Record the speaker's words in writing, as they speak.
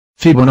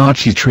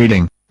Fibonacci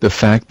trading. The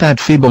fact that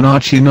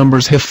Fibonacci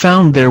numbers have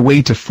found their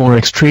way to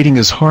Forex trading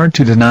is hard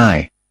to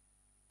deny.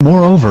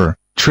 Moreover,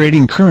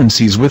 trading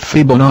currencies with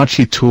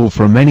Fibonacci tool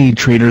for many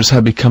traders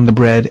have become the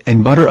bread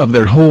and butter of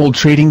their whole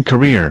trading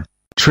career.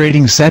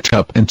 Trading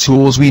setup and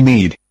tools we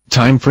need: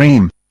 time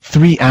frame,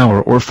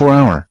 3-hour or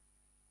 4-hour.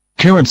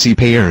 Currency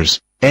pairs,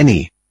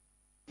 any.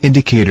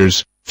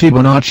 Indicators,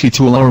 Fibonacci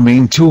tool our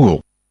main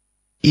tool.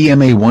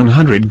 EMA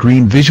 100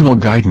 green visual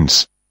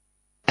guidance.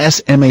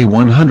 SMA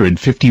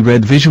 150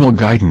 red visual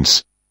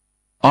guidance.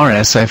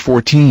 RSI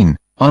 14,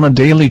 on a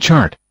daily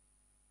chart.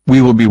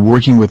 We will be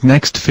working with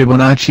next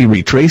Fibonacci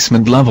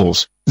retracement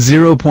levels,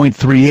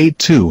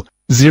 0.382,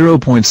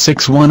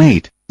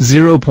 0.618,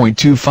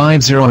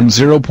 0.250 and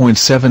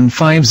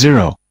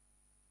 0.750.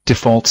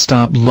 Default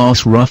stop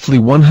loss roughly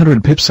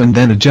 100 pips and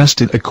then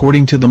adjusted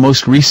according to the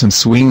most recent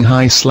swing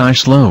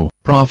high/low.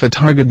 Profit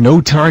target: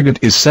 no target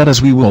is set as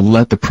we will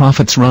let the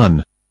profits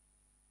run.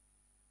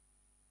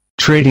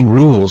 Trading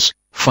rules: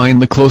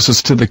 find the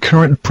closest to the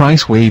current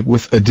price wave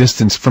with a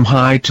distance from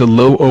high to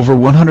low over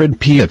 100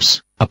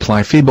 pips.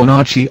 Apply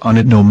Fibonacci on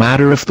it no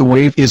matter if the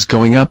wave is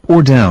going up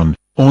or down,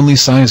 only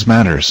size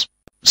matters.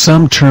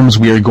 Some terms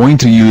we are going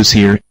to use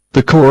here: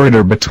 the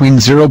corridor between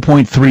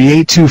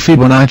 0.382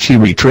 Fibonacci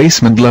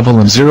retracement level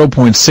and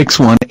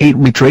 0.618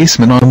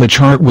 retracement on the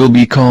chart will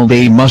be called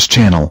a must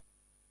channel.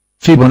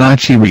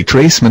 Fibonacci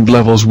retracement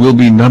levels will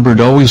be numbered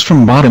always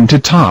from bottom to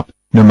top,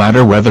 no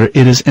matter whether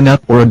it is an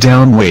up or a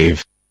down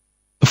wave.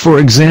 For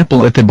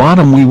example, at the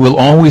bottom we will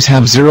always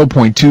have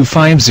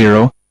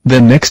 0.250,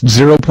 then next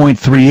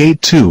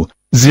 0.382,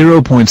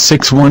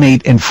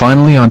 0.618 and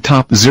finally on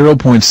top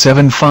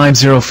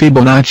 0.750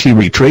 Fibonacci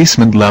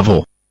retracement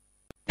level.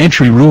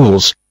 Entry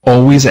rules: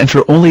 always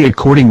enter only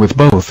according with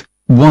both.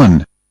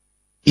 1.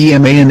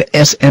 EMA and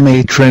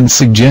SMA trend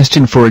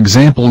suggestion, for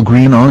example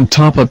green on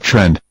top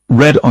uptrend,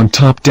 red on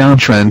top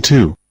downtrend.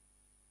 2.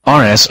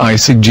 RSI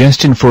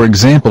suggestion, for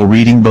example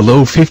reading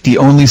below 50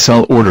 only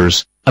sell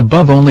orders,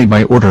 above only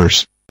buy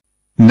orders.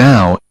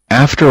 Now,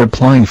 after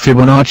applying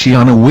Fibonacci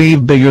on a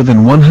wave bigger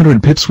than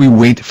 100 pips we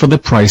wait for the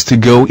price to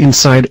go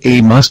inside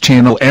a must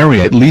channel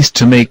area at least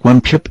to make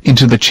 1 pip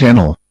into the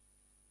channel.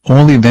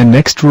 Only then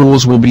next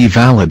rules will be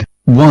valid.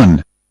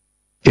 1.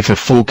 If a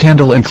full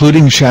candle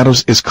including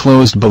shadows is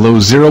closed below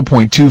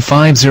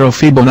 0.250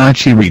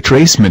 Fibonacci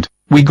retracement,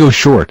 we go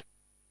short.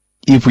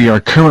 If we are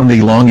currently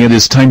long, it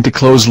is time to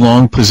close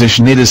long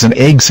position. It is an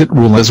exit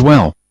rule as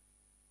well.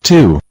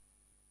 2.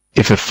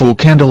 If a full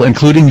candle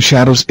including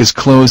shadows is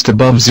closed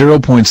above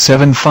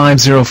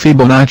 0.750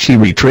 Fibonacci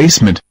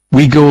retracement,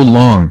 we go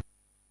long.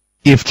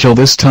 If till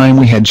this time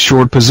we had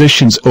short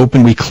positions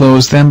open, we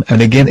close them,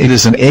 and again it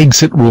is an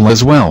exit rule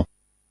as well.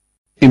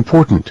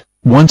 Important: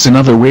 once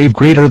another wave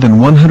greater than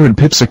 100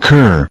 pips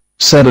occur,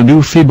 set a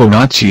new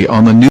Fibonacci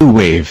on the new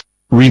wave.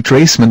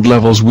 Retracement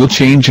levels will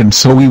change and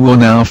so we will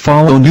now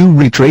follow new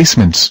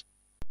retracements.